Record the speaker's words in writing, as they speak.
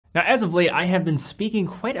Now, as of late, I have been speaking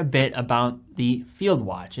quite a bit about the field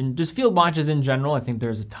watch and just field watches in general. I think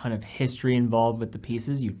there's a ton of history involved with the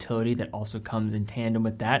pieces, utility that also comes in tandem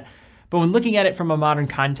with that. But when looking at it from a modern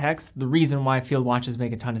context, the reason why field watches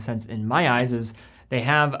make a ton of sense in my eyes is they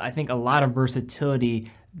have, I think, a lot of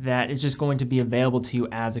versatility that is just going to be available to you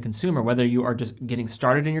as a consumer, whether you are just getting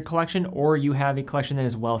started in your collection or you have a collection that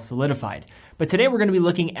is well solidified. But today we're going to be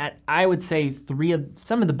looking at, I would say,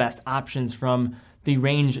 some of the best options from the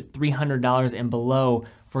range $300 and below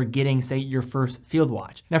for getting, say, your first field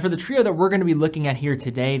watch. Now, for the trio that we're going to be looking at here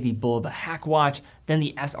today, the Bulova Hack Watch, then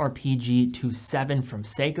the SRPG27 from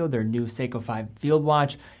Seiko, their new Seiko 5 field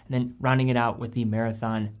watch, and then rounding it out with the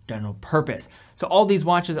Marathon General Purpose. So all these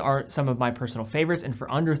watches are some of my personal favorites, and for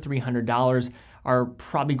under $300 are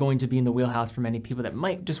probably going to be in the wheelhouse for many people that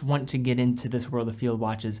might just want to get into this world of field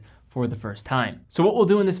watches for the first time. So what we'll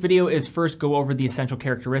do in this video is first go over the essential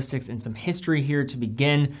characteristics and some history here to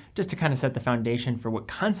begin, just to kind of set the foundation for what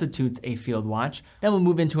constitutes a field watch. Then we'll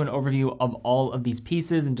move into an overview of all of these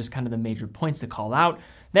pieces and just kind of the major points to call out.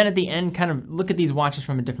 Then at the end, kind of look at these watches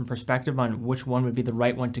from a different perspective on which one would be the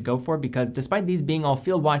right one to go for, because despite these being all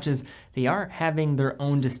field watches, they are having their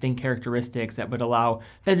own distinct characteristics that would allow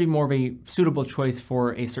them to be more of a suitable choice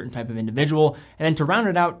for a certain type of individual. And then to round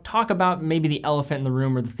it out, talk about maybe the elephant in the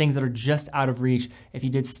room or the things that are just out of reach if you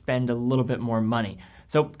did spend a little bit more money.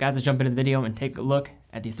 So guys, let's jump into the video and take a look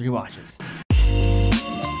at these three watches.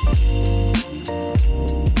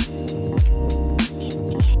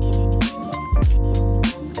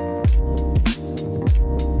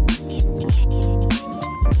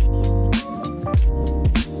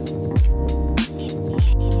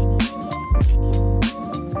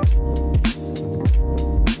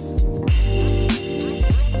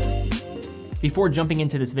 Before jumping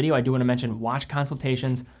into this video, I do want to mention watch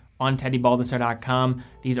consultations on TeddyBaldassarre.com.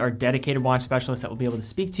 These are dedicated watch specialists that will be able to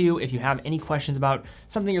speak to you if you have any questions about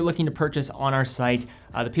something you're looking to purchase on our site.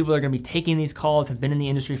 The people that are going to be taking these calls have been in the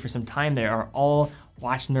industry for some time. They are all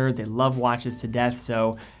watch nerds. They love watches to death.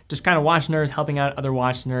 So just kind of watch nerds helping out other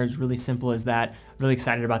watch nerds, really simple as that. Really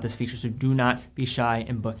excited about this feature, so do not be shy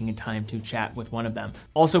in booking a time to chat with one of them.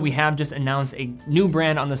 Also, we have just announced a new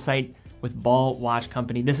brand on the site with Ball Watch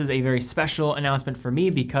Company. This is a very special announcement for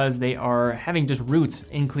me because they are having just roots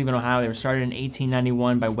in Cleveland, Ohio. They were started in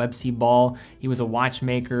 1891 by Webb C. Ball. He was a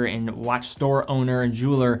watchmaker and watch store owner and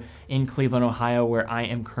jeweler in Cleveland, Ohio, where I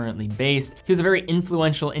am currently based. He was a very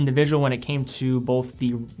influential individual when it came to both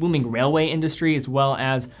the booming railway industry as well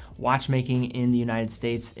as watchmaking in the United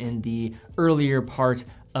States in the earlier part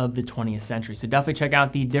of the 20th century. So definitely check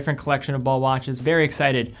out the different collection of Ball watches. Very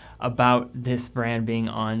excited about this brand being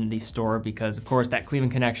on the store because, of course, that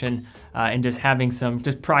Cleveland connection and just having some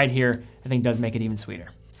pride here, I think does make it even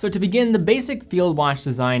sweeter. So to begin, the basic field watch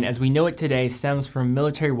design as we know it today stems from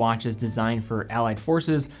military watches designed for Allied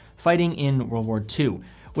forces fighting in World War II.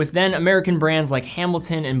 With then American brands like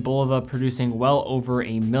Hamilton and Bulova producing well over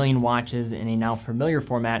 1 million watches in a now familiar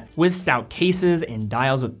format with stout cases and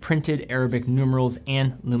dials with printed Arabic numerals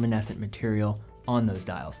and luminescent material on those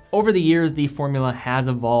dials. Over the years, the formula has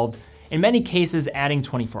evolved, in many cases adding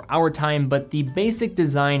 24-hour time, but the basic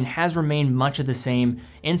design has remained much of the same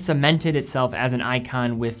and cemented itself as an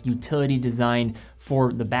icon with utility design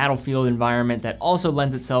for the battlefield environment that also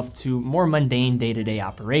lends itself to more mundane day-to-day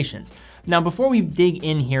operations. Now, before we dig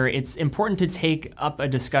in here, it's important to take up a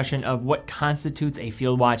discussion of what constitutes a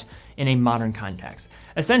field watch in a modern context.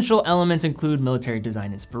 Essential elements include military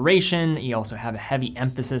design inspiration. You also have a heavy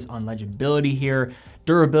emphasis on legibility here,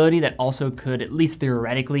 durability that also could at least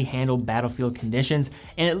theoretically handle battlefield conditions,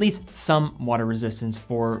 and at least some water resistance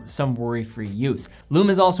for some worry-free use.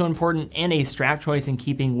 Lume is also important and a strap choice in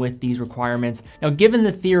keeping with these requirements. Now, given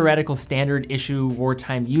the theoretical standard issue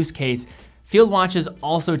wartime use case, field watches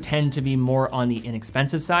also tend to be more on the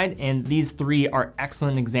inexpensive side, and these three are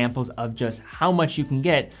excellent examples of just how much you can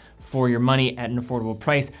get for your money at an affordable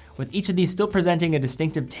price, with each of these still presenting a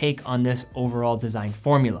distinctive take on this overall design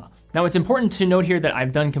formula. Now, it's important to note here that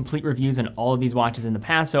I've done complete reviews on all of these watches in the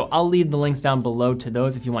past, so I'll leave the links down below to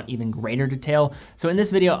those if you want even greater detail. So in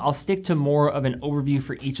this video, I'll stick to more of an overview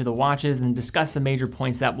for each of the watches and discuss the major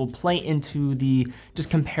points that will play into the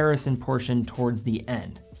comparison portion towards the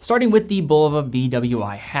end. Starting with the Bulova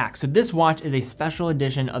VWI Hack. So this watch is a special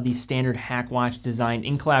edition of the standard Hack watch designed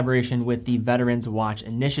in collaboration with the Veterans Watch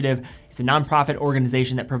Initiative. It's a nonprofit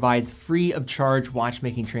organization that provides free of charge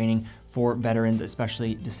watchmaking training for veterans,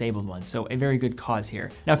 especially disabled ones. So a very good cause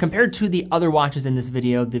here. Now, compared to the other watches in this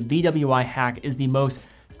video, the VWI Hack is the most,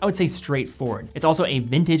 I would say, straightforward. It's also a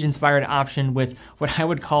vintage inspired option with what I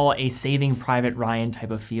would call a Saving Private Ryan type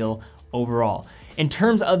of feel overall. In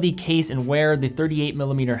terms of the case and wear, the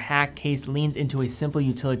 38mm hack case leans into a simple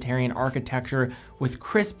utilitarian architecture with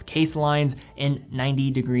crisp case lines and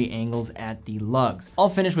 90-degree angles at the lugs. All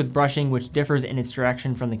finished with brushing, which differs in its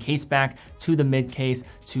direction from the case back to the mid case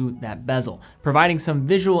to that bezel, providing some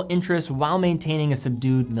visual interest while maintaining a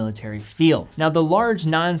subdued military feel. Now, the large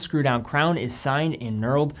non-screw down crown is signed and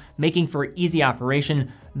knurled, making for easy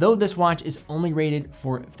operation, though this watch is only rated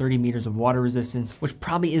for 30 meters of water resistance, which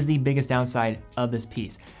probably is the biggest downside of this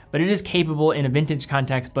piece. But it is capable in a vintage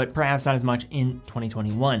context, but perhaps not as much in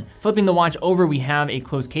 2021. Flipping the watch over, we have a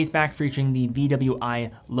closed case back featuring the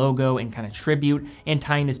VWI logo and kind of tribute, and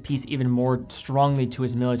tying this piece even more strongly to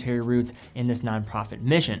its military roots in this nonprofit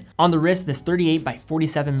mission. On the wrist, this 38 by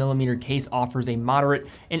 47mm case offers a moderate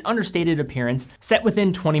and understated appearance. Set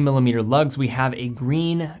within 20mm lugs, we have a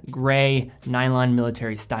green-gray nylon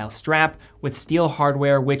military style strap with steel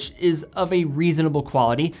hardware, which is of a reasonable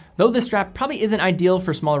quality, though the strap probably isn't ideal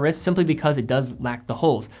for smaller wrists simply because it does lack the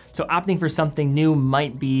holes. So opting for something new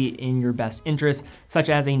might be in your best interest, such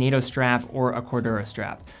as a NATO strap or a Cordura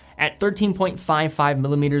strap. At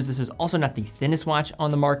 13.55mm, this is also not the thinnest watch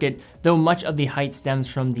on the market, though much of the height stems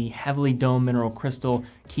from the heavily domed mineral crystal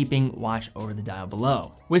keeping watch over the dial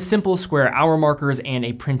below. With simple square hour markers and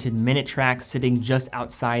a printed minute track sitting just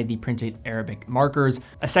outside the printed Arabic markers,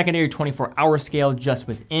 a secondary 24-hour scale just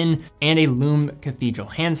within, and a lume cathedral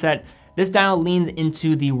handset, this dial leans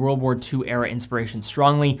into the World War II era inspiration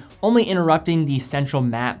strongly, only interrupting the central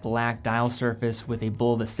matte black dial surface with a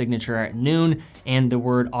Bulova signature at noon and the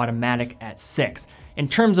word automatic at 6. In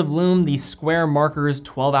terms of lume, the square markers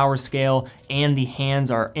 12-hour scale and the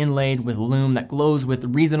hands are inlaid with lume that glows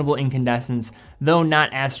with reasonable incandescence, though not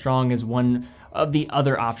as strong as one of the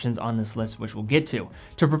other options on this list, which we'll get to.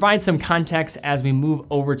 To provide some context as we move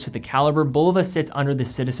over to the caliber, Bulova sits under the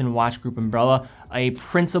Citizen Watch Group umbrella, a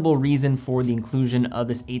principal reason for the inclusion of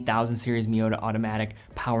this 8000 series Miyota automatic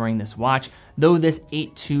powering this watch, though this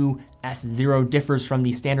 82S0 differs from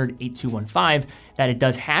the standard 8215 that it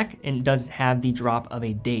does hack and does have the drop of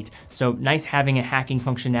a date. So nice having a hacking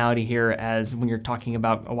functionality here, as when you're talking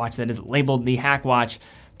about a watch that is labeled the hack watch,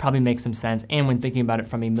 probably makes some sense, and when thinking about it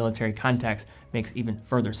from a military context, makes even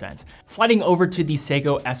further sense. Sliding over to the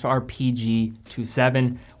Seiko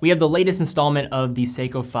SRPG27, we have the latest installment of the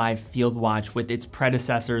Seiko 5 field watch with its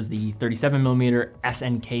predecessors, the 37mm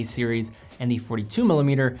SNK series and the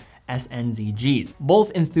 42mm SNZGs.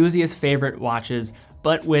 Both enthusiast favorite watches,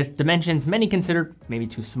 but with dimensions many considered maybe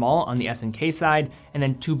too small on the SNK side and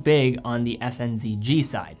then too big on the SNZG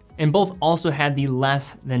side. And both also had the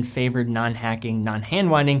less than favored non-hacking,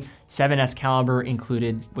 non-hand-winding 7S caliber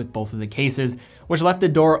included with both of the cases, which left the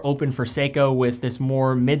door open for Seiko with this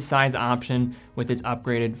more mid-size option with its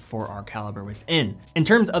upgraded 4R caliber within. In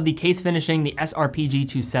terms of the case finishing, the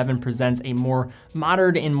SRPG27 presents a more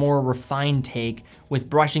modern and more refined take, with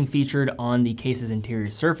brushing featured on the case's interior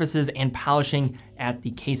surfaces and polishing at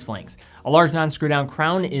the case flanks. A large non-screw down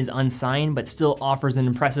crown is unsigned, but still offers an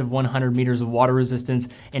impressive 100 meters of water resistance.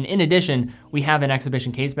 And in addition, we have an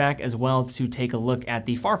exhibition case back as well to take a look at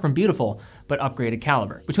the far from beautiful, but upgraded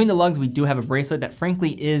caliber. Between the lugs, we do have a bracelet that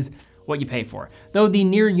frankly is what you pay for, though the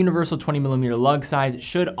near universal 20mm lug size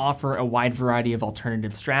should offer a wide variety of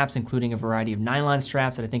alternative straps, including a variety of nylon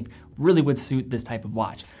straps that I think really would suit this type of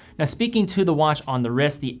watch. Now, speaking to the watch on the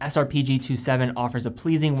wrist, the SRPG27 offers a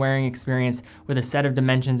pleasing wearing experience with a set of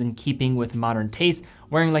dimensions in keeping with modern taste,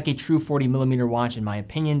 wearing like a true 40mm watch in my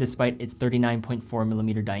opinion, despite its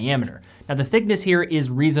 39.4mm diameter. Now, the thickness here is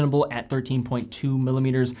reasonable at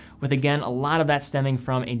 13.2mm, with again, a lot of that stemming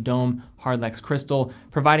from a dome hardlex crystal,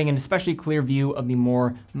 providing an especially clear view of the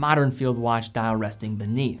more modern field watch dial resting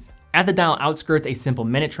beneath. At the dial outskirts, a simple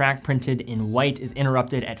minute track printed in white is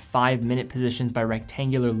interrupted at 5-minute positions by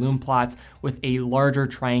rectangular lume plots with a larger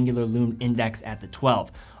triangular lume index at the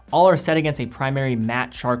 12. All are set against a primary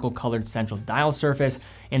matte charcoal colored central dial surface,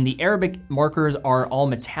 and the Arabic markers are all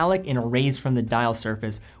metallic and erased from the dial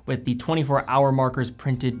surface, with the 24-hour markers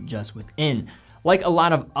printed just within. Like a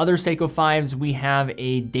lot of other Seiko 5s, we have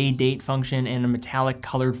a day date function and a metallic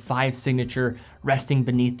colored 5 signature resting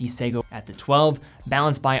beneath the Seiko at the 12,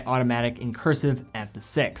 balanced by automatic and cursive at the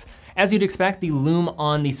 6. As you'd expect, the lume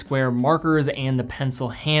on the square markers and the pencil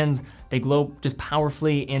hands They glow just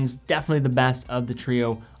powerfully and is definitely the best of the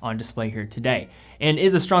trio on display here today, and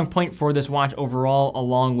is a strong point for this watch overall,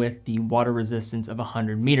 along with the water resistance of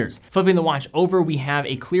 100 meters. Flipping the watch over, we have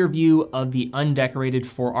a clear view of the undecorated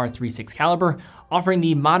 4R36 caliber, offering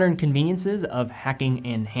the modern conveniences of hacking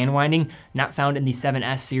and hand winding not found in the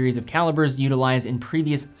 7S series of calibers utilized in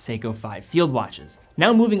previous Seiko 5 field watches.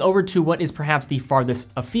 Now moving over to what is perhaps the farthest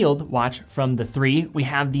afield watch from the three, we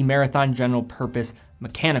have the Marathon General Purpose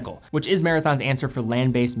Mechanical, which is Marathon's answer for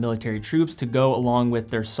land-based military troops to go along with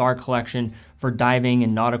their SAR collection for diving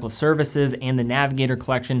and nautical services and the Navigator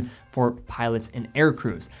collection for pilots and air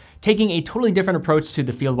crews. Taking a totally different approach to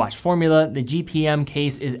the field watch formula, the GPM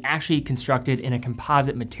case is actually constructed in a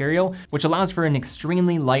composite material, which allows for an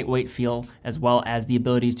extremely lightweight feel, as well as the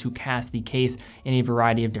ability to cast the case in a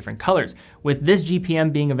variety of different colors, with this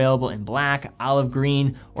GPM being available in black, olive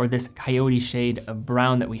green, or this coyote shade of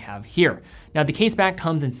brown that we have here. Now the case back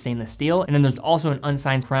comes in stainless steel, and then there's also an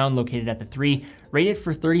unsigned crown located at the three, rated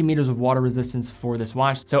for 30 meters of water resistance for this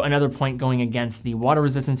watch. So another point going against the water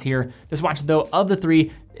resistance here. This watch though, of the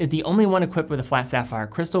three, is the only one equipped with a flat sapphire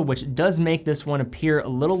crystal, which does make this one appear a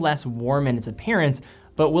little less warm in its appearance,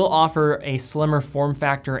 but will offer a slimmer form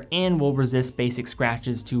factor and will resist basic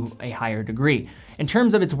scratches to a higher degree. In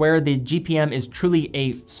terms of its wear, the GPM is truly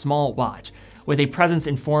a small watch, with a presence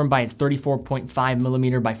informed by its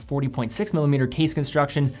 34.5mm by 40.6mm case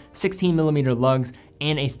construction, 16mm lugs,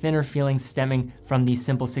 and a thinner feeling stemming from the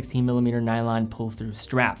simple 16mm nylon pull-through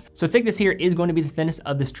strap. So thickness here is going to be the thinnest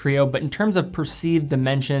of this trio, but in terms of perceived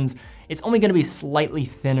dimensions, it's only gonna be slightly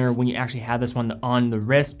thinner when you actually have this one on the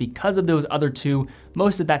wrist. Because of those other two,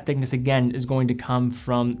 most of that thickness again is going to come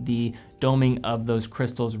from the doming of those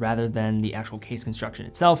crystals rather than the actual case construction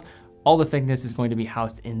itself. All the thickness is going to be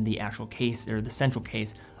housed in the actual case, or the central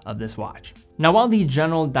case of this watch. Now, while the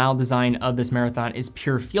general dial design of this Marathon is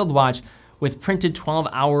pure field watch, with printed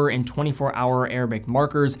 12-hour and 24-hour Arabic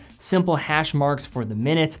markers, simple hash marks for the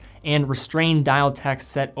minutes, and restrained dial text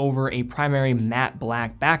set over a primary matte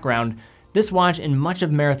black background, this watch, in much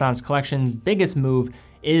of Marathon's collection's biggest move,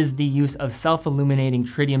 is the use of self-illuminating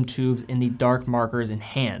tritium tubes in the dark markers and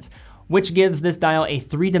hands, which gives this dial a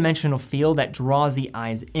three-dimensional feel that draws the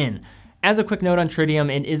eyes in. As a quick note on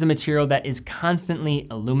tritium, it is a material that is constantly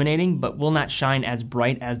illuminating, but will not shine as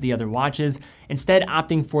bright as the other watches, instead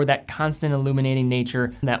opting for that constant illuminating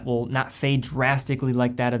nature that will not fade drastically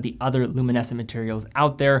like that of the other luminescent materials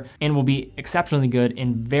out there, and will be exceptionally good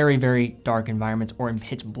in very, very dark environments or in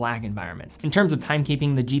pitch black environments. In terms of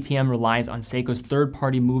timekeeping, the GPM relies on Seiko's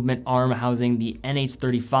third-party movement arm housing the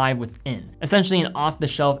NH35 within, essentially an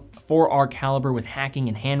off-the-shelf 4R caliber with hacking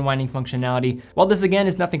and hand winding functionality. While this again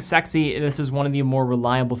is nothing sexy, this is one of the more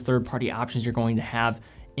reliable third-party options you're going to have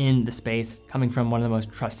in the space, coming from one of the most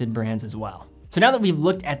trusted brands as well. So now that we've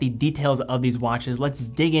looked at the details of these watches, let's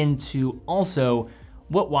dig into also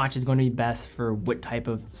what watch is going to be best for what type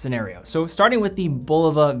of scenario. So starting with the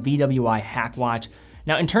Bulova VWI hack watch.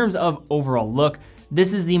 Now in terms of overall look,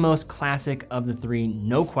 this is the most classic of the three,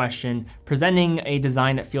 no question, presenting a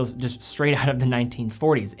design that feels just straight out of the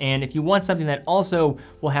 1940s. And if you want something that also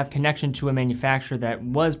will have connection to a manufacturer that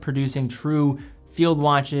was producing true field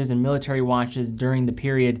watches and military watches during the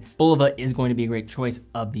period, Bulova is going to be a great choice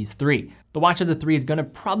of these three. The watch of the three is gonna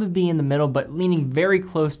probably be in the middle, but leaning very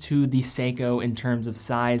close to the Seiko in terms of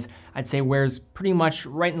size. I'd say wears pretty much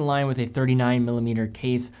right in line with a 39mm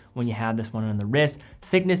case when you have this one on the wrist.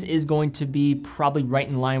 Thickness is going to be probably right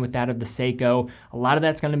in line with that of the Seiko. A lot of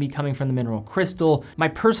that's gonna be coming from the mineral crystal. My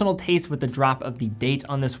personal taste with the drop of the date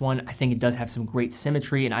on this one, I think it does have some great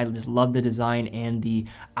symmetry, and I just love the design and the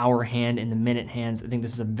hour hand and the minute hands. I think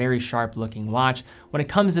this is a very sharp looking watch. When it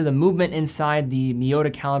comes to the movement inside, the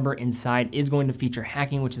Miyota caliber inside is going to feature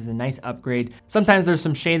hacking, which is a nice upgrade. Sometimes there's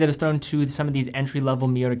some shade that is thrown to some of these entry-level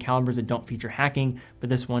Miyota calibers that don't feature hacking, but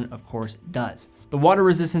this one of course does. The water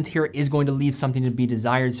resistance here is going to leave something to be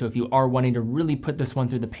desired, so if you are wanting to really put this one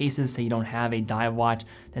through the paces so you don't have a dive watch,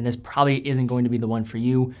 then this probably isn't going to be the one for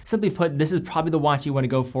you. Simply put, this is probably the watch you want to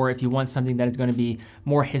go for if you want something that is going to be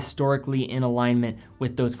more historically in alignment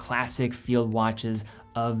with those classic field watches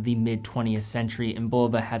of the mid-20th century, and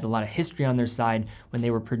Bulova has a lot of history on their side when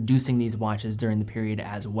they were producing these watches during the period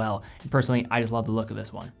as well. And personally, I just love the look of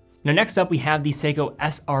this one. Now next up we have the Seiko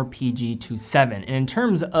SRPG27, and in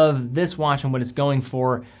terms of this watch and what it's going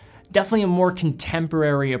for, definitely a more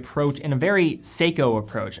contemporary approach and a very Seiko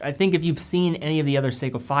approach. I think if you've seen any of the other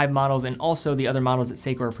Seiko 5 models and also the other models that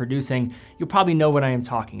Seiko are producing, you'll probably know what I am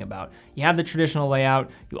talking about. You have the traditional layout,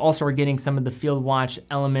 you also are getting some of the field watch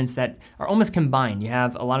elements that are almost combined. You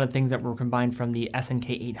have a lot of things that were combined from the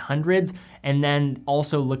SNK 800s, and then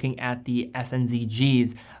also looking at the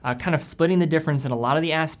SNZGs kind of splitting the difference in a lot of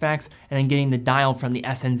the aspects and then getting the dial from the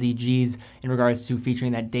SNZGs in regards to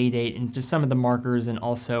featuring that day date and just some of the markers and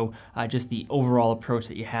also just the overall approach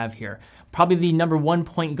that you have here. Probably the number one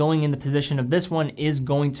point going in the position of this one is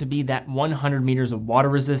going to be that 100 meters of water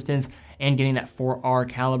resistance and getting that 4R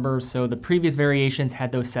caliber. So the previous variations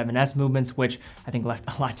had those 7S movements, which I think left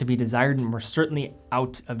a lot to be desired and were certainly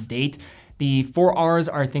out of date. The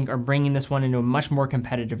 4Rs I think are bringing this one into a much more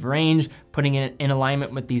competitive range, putting it in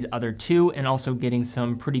alignment with these other two and also getting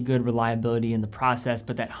some pretty good reliability in the process.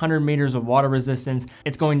 But that 100 meters of water resistance,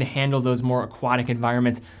 it's going to handle those more aquatic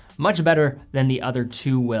environments much better than the other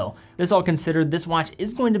two will. This all considered, this watch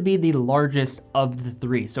is going to be the largest of the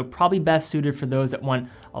three, so probably best suited for those that want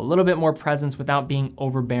a little bit more presence without being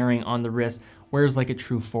overbearing on the wrist, wears like a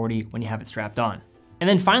true 40 when you have it strapped on. And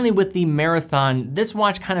then finally with the Marathon, this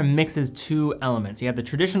watch kind of mixes two elements. You have the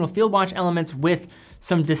traditional field watch elements with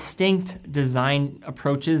some distinct design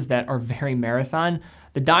approaches that are very Marathon.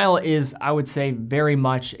 The dial is, I would say, very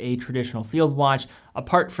much a traditional field watch,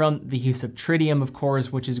 apart from the use of tritium, of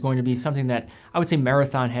course, which is going to be something that I would say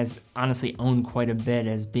Marathon has honestly owned quite a bit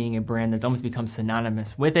as being a brand that's almost become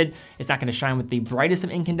synonymous with it. It's not going to shine with the brightest of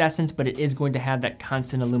incandescents, but it is going to have that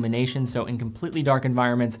constant illumination. So in completely dark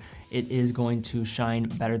environments, it is going to shine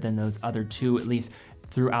better than those other two, at least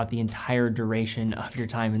throughout the entire duration of your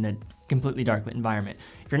time in the completely dark lit environment.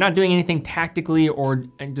 If you're not doing anything tactically or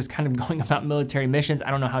just kind of going about military missions,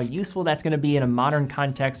 I don't know how useful that's gonna be in a modern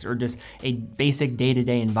context or just a basic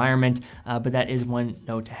day-to-day environment, but that is one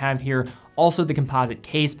note to have here. Also the composite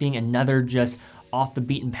case being another just off the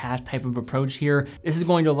beaten path type of approach here. This is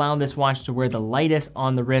going to allow this watch to wear the lightest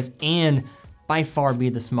on the wrist and by far be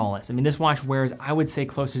the smallest. I mean, this watch wears, I would say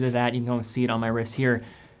closer to that, you can see it on my wrist here,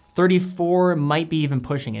 34 might be even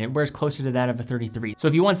pushing it. It wears closer to that of a 33. So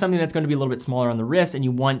if you want something that's going to be a little bit smaller on the wrist and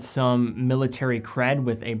you want some military cred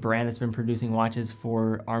with a brand that's been producing watches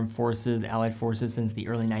for armed forces, allied forces since the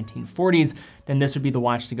early 1940s, then this would be the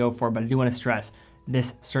watch to go for. But I do want to stress,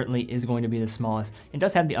 this certainly is going to be the smallest. It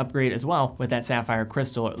does have the upgrade as well with that sapphire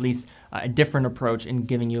crystal, or at least a different approach in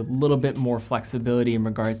giving you a little bit more flexibility in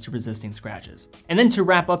regards to resisting scratches. And then to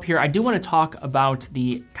wrap up here, I do want to talk about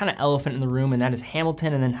the kind of elephant in the room, and that is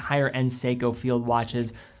Hamilton and then higher end Seiko field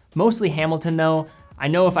watches. Mostly Hamilton though. I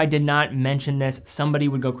know if I did not mention this, somebody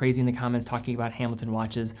would go crazy in the comments talking about Hamilton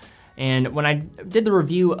watches. And when I did the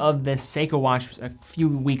review of this Seiko watch a few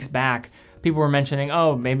weeks back, people were mentioning,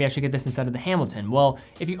 oh, maybe I should get this instead of the Hamilton. Well,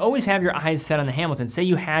 if you always have your eyes set on the Hamilton, say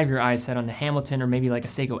you have your eyes set on the Hamilton or maybe like a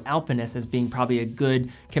Seiko Alpinist as being probably a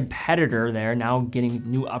good competitor there, now getting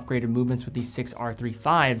new upgraded movements with these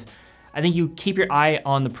 6R35s, I think you keep your eye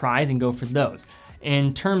on the prize and go for those.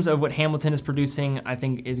 In terms of what Hamilton is producing, I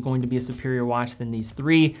think is going to be a superior watch than these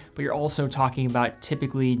three, but you're also talking about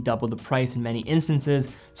typically double the price in many instances.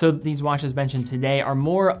 So these watches mentioned today are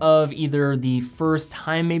more of either the first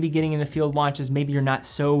time maybe getting into field watches, maybe you're not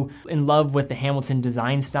so in love with the Hamilton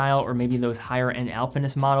design style, or maybe those higher end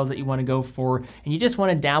Alpinist models that you want to go for, and you just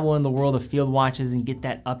want to dabble in the world of field watches and get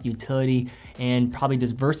that up utility and probably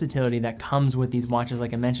just versatility that comes with these watches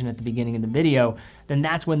like I mentioned at the beginning of the video, then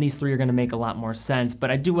that's when these three are going to make a lot more sense.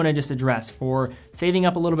 But I do want to just address, for saving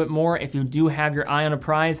up a little bit more, if you do have your eye on a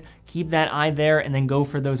prize, keep that eye there and then go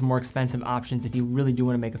for those more expensive options if you really do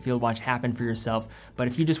want to make a field watch happen for yourself. But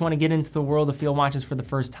if you just want to get into the world of field watches for the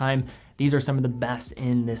first time, these are some of the best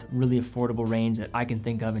in this really affordable range that I can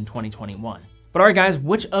think of in 2021. But all right guys,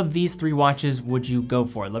 which of these three watches would you go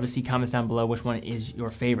for? I'd love to see comments down below which one is your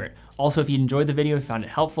favorite. Also, if you enjoyed the video, if you found it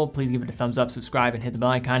helpful, please give it a thumbs up, subscribe, and hit the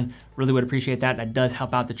bell icon. Really would appreciate that. That does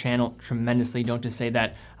help out the channel tremendously. Don't just say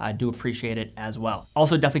that, I do appreciate it as well.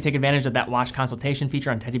 Also, definitely take advantage of that watch consultation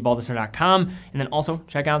feature on TeddyBaldassarre.com. And then also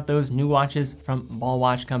check out those new watches from Ball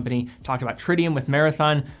Watch Company. Talked about tritium with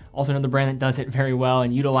Marathon. Also another brand that does it very well,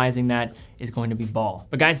 and utilizing that is going to be Ball.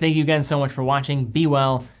 But guys, thank you again so much for watching. Be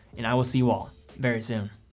well, and I will see you all very soon.